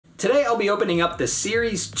Today I'll be opening up the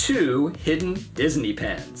Series 2 Hidden Disney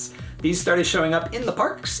pins. These started showing up in the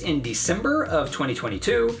parks in December of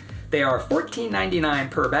 2022. They are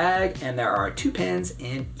 $14.99 per bag, and there are 2 pins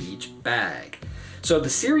in each bag. So the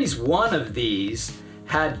Series 1 of these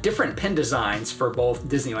had different pin designs for both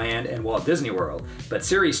Disneyland and Walt Disney World, but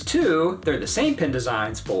Series 2, they're the same pin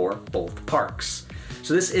designs for both parks.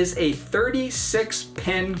 So this is a 36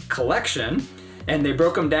 pin collection, and they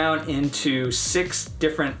broke them down into 6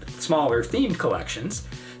 different smaller themed collections.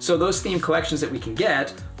 So those themed collections that we can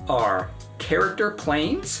get are character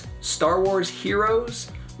planes, Star Wars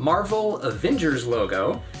heroes, Marvel Avengers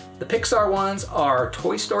logo. The Pixar ones are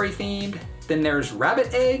Toy Story themed. Then there's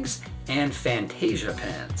rabbit eggs and Fantasia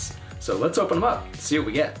pins. So let's open them up, see what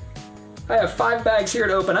we get. I have 5 bags here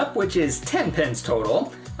to open up, which is 10 pins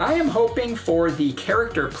total. I am hoping for the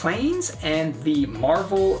character planes and the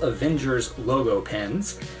Marvel Avengers logo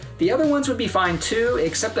pins. The other ones would be fine too,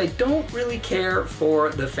 except I don't really care for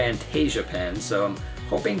the Fantasia pins, so I'm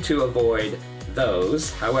hoping to avoid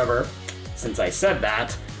those. However, since I said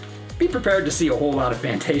that, be prepared to see a whole lot of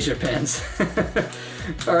Fantasia pins.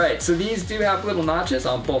 All right, so these do have little notches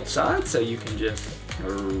on both sides, so you can just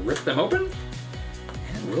rip them open,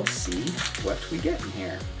 and we'll see what we get in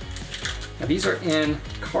here. Now these are in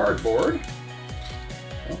cardboard.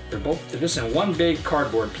 Well, they're just in one big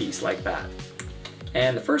cardboard piece like that.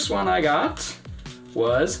 And the first one I got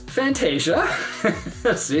was Fantasia.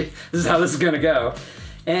 See, this is how this is gonna go.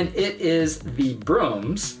 And it is the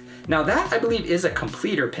brooms. Now that I believe is a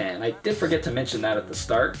completer pin. I did forget to mention that at the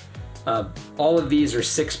start. All of these are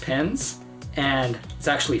 6 pins, and it's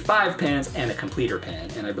actually 5 pins and a completer pin.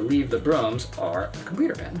 And I believe the brooms are a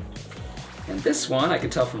completer pin. And this one, I can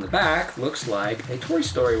tell from the back, looks like a Toy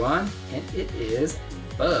Story one, and it is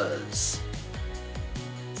Buzz.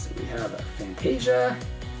 So we have a Fantasia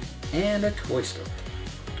and a Toy Story.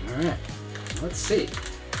 All right, let's see.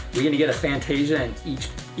 We're gonna get a Fantasia in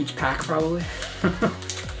each pack probably.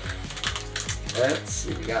 Let's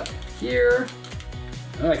see, we got here.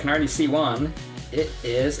 Oh, I can already see one. It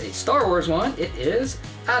is a Star Wars one. It is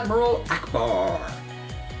Admiral Akbar.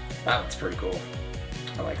 That one's pretty cool.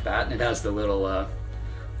 I like that, and it has the little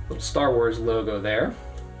Star Wars logo there.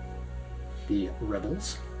 The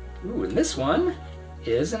Rebels. Ooh, and this one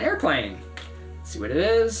is an airplane. Let's see what it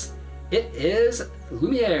is. It is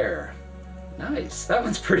Lumiere. Nice, that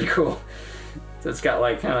one's pretty cool. So it's got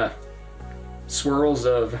like kind of swirls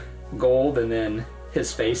of gold, and then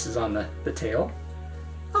his face is on the tail.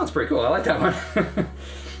 Oh, that's pretty cool, I like that one.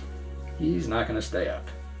 He's not gonna stay up.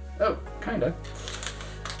 Oh, kinda.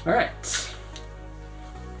 All right.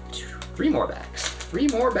 3 more bags. 3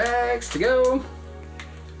 more bags to go.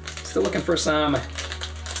 Still looking for some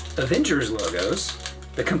Avengers logos.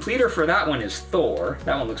 The completer for that one is Thor.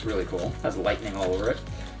 That one looks really cool. Has lightning all over it.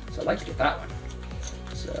 So I'd like to get that one.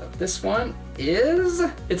 So this one is,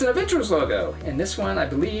 it's an Avengers logo. And this one, I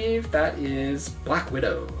believe that is Black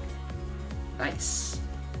Widow. Nice.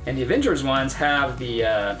 And the Avengers ones have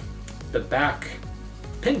the back,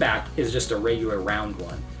 pin back is just a regular round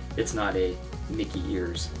one. It's not a Mickey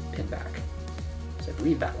ears pin back. So I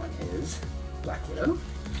believe that one is Black Widow.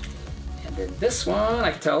 And then this one,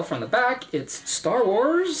 I can tell from the back, it's Star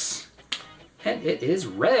Wars, and it is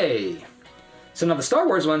Rey. So now the Star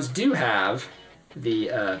Wars ones do have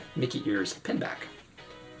the Mickey ears pin back.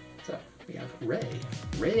 So we have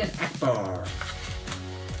Rey and Akbar.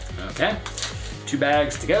 Okay, 2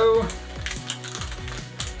 bags to go.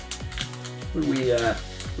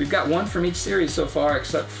 We've got 1 from each series so far,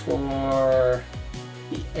 except for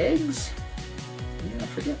the eggs. Yeah, I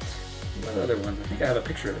forget. What other one? I think I have a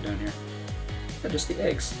picture of it down here. Oh, just the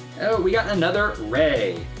eggs. Oh, we got another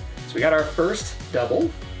Rey. So we got our first double.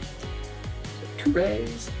 So 2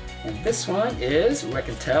 Reys. And this one is, ooh, I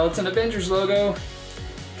can tell it's an Avengers logo.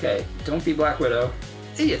 Okay, don't be Black Widow.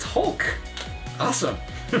 Hey, it's Hulk. Awesome.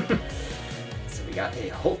 So we got a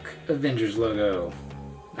Hulk Avengers logo.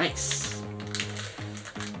 Nice.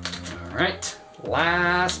 All right,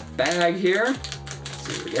 last bag here. Let's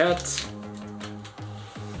see what we got.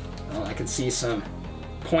 Well, I can see some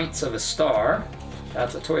points of a star.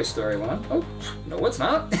 That's a Toy Story one. Oh, no, it's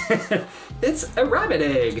not. It's a rabbit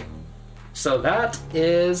egg. So that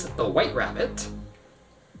is the White Rabbit,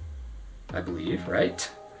 I believe, right?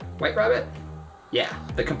 White Rabbit? Yeah,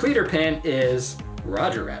 the completer pin is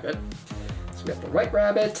Roger Rabbit. So we got the White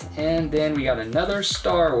Rabbit, and then we got another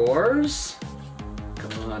Star Wars.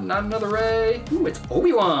 Come on, not another Rey. Ooh, it's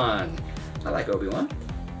Obi-Wan. I like Obi-Wan.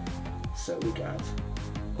 So we got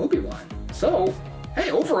Obi-Wan. So, hey,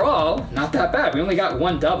 overall, not that bad. We only got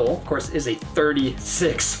 1 double. Of course, it is a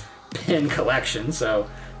 36 pin collection, so,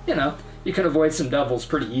 you know, you can avoid some doubles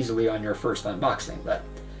pretty easily on your first unboxing. But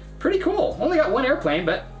pretty cool. Only got one airplane,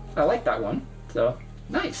 but I like that one. So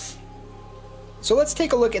nice. So let's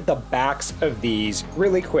take a look at the backs of these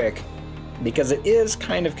really quick, because it is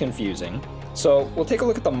kind of confusing. So we'll take a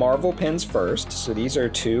look at the Marvel pins first. So these are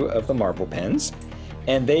two of the Marvel pins,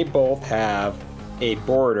 and they both have a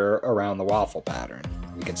border around the waffle pattern.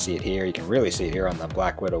 You can see it here. You can really see it here on the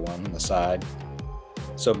Black Widow one on the side.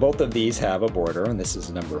 So both of these have a border, and this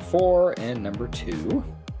is number 4 and number 2.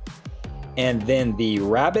 And then the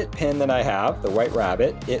rabbit pin that I have, the white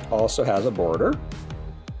rabbit, it also has a border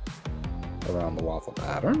around the waffle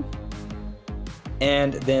pattern.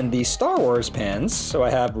 And then the Star Wars pins, so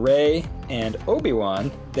I have Rey and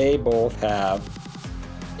Obi-Wan, they both have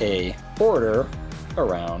a border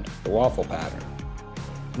around the waffle pattern.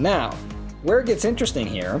 Now, where it gets interesting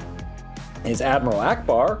here is Admiral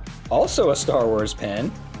Akbar, also a Star Wars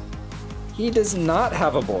pin. He does not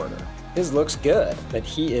have a border. His looks good, but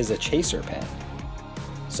he is a chaser pin.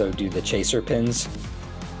 So do the chaser pins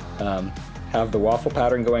have the waffle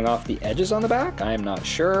pattern going off the edges on the back? I am not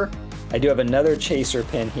sure. I do have another chaser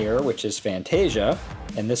pin here, which is Fantasia,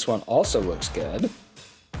 and this one also looks good.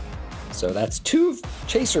 So that's 2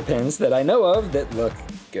 chaser pins that I know of that look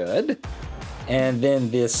good. And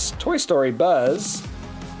then this Toy Story Buzz,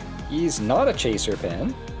 he's not a chaser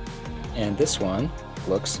pin, and this one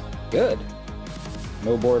looks good.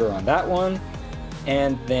 No border on that one.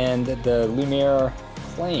 And then the Lumiere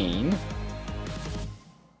plane,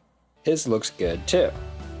 his looks good too.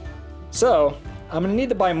 So I'm gonna need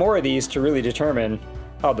to buy more of these to really determine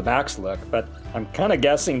how the backs look, but I'm kind of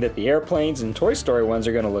guessing that the airplanes and Toy Story ones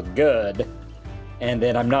are gonna look good. And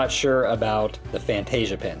then I'm not sure about the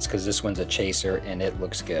Fantasia pins, because this one's a chaser and it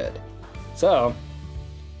looks good. So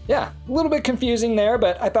yeah, a little bit confusing there,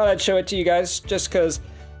 but I thought I'd show it to you guys just because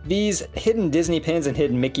these hidden Disney pins and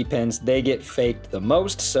hidden Mickey pins, they get faked the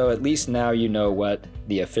most. So at least now you know what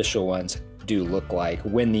the official ones do look like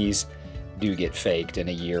when these do get faked in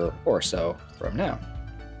a year or so from now.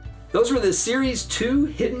 Those were the Series 2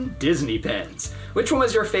 hidden Disney pins. Which one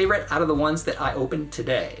was your favorite out of the ones that I opened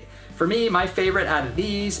today? For me, my favorite out of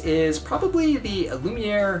these is probably the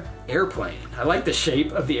Lumiere airplane. I like the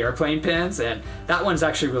shape of the airplane pins, and that one's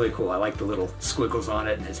actually really cool. I like the little squiggles on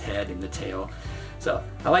it and his head and the tail. So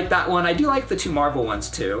I like that one. I do like the 2 Marvel ones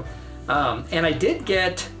too. And I did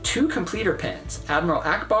get 2 completer pins. Admiral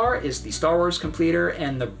Akbar is the Star Wars completer,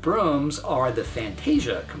 and the brooms are the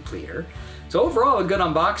Fantasia completer. So overall, a good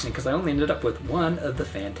unboxing, because I only ended up with 1 of the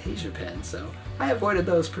Fantasia pins, so I avoided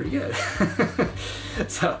those pretty good.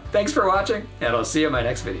 So thanks for watching, and I'll see you in my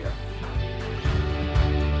next video.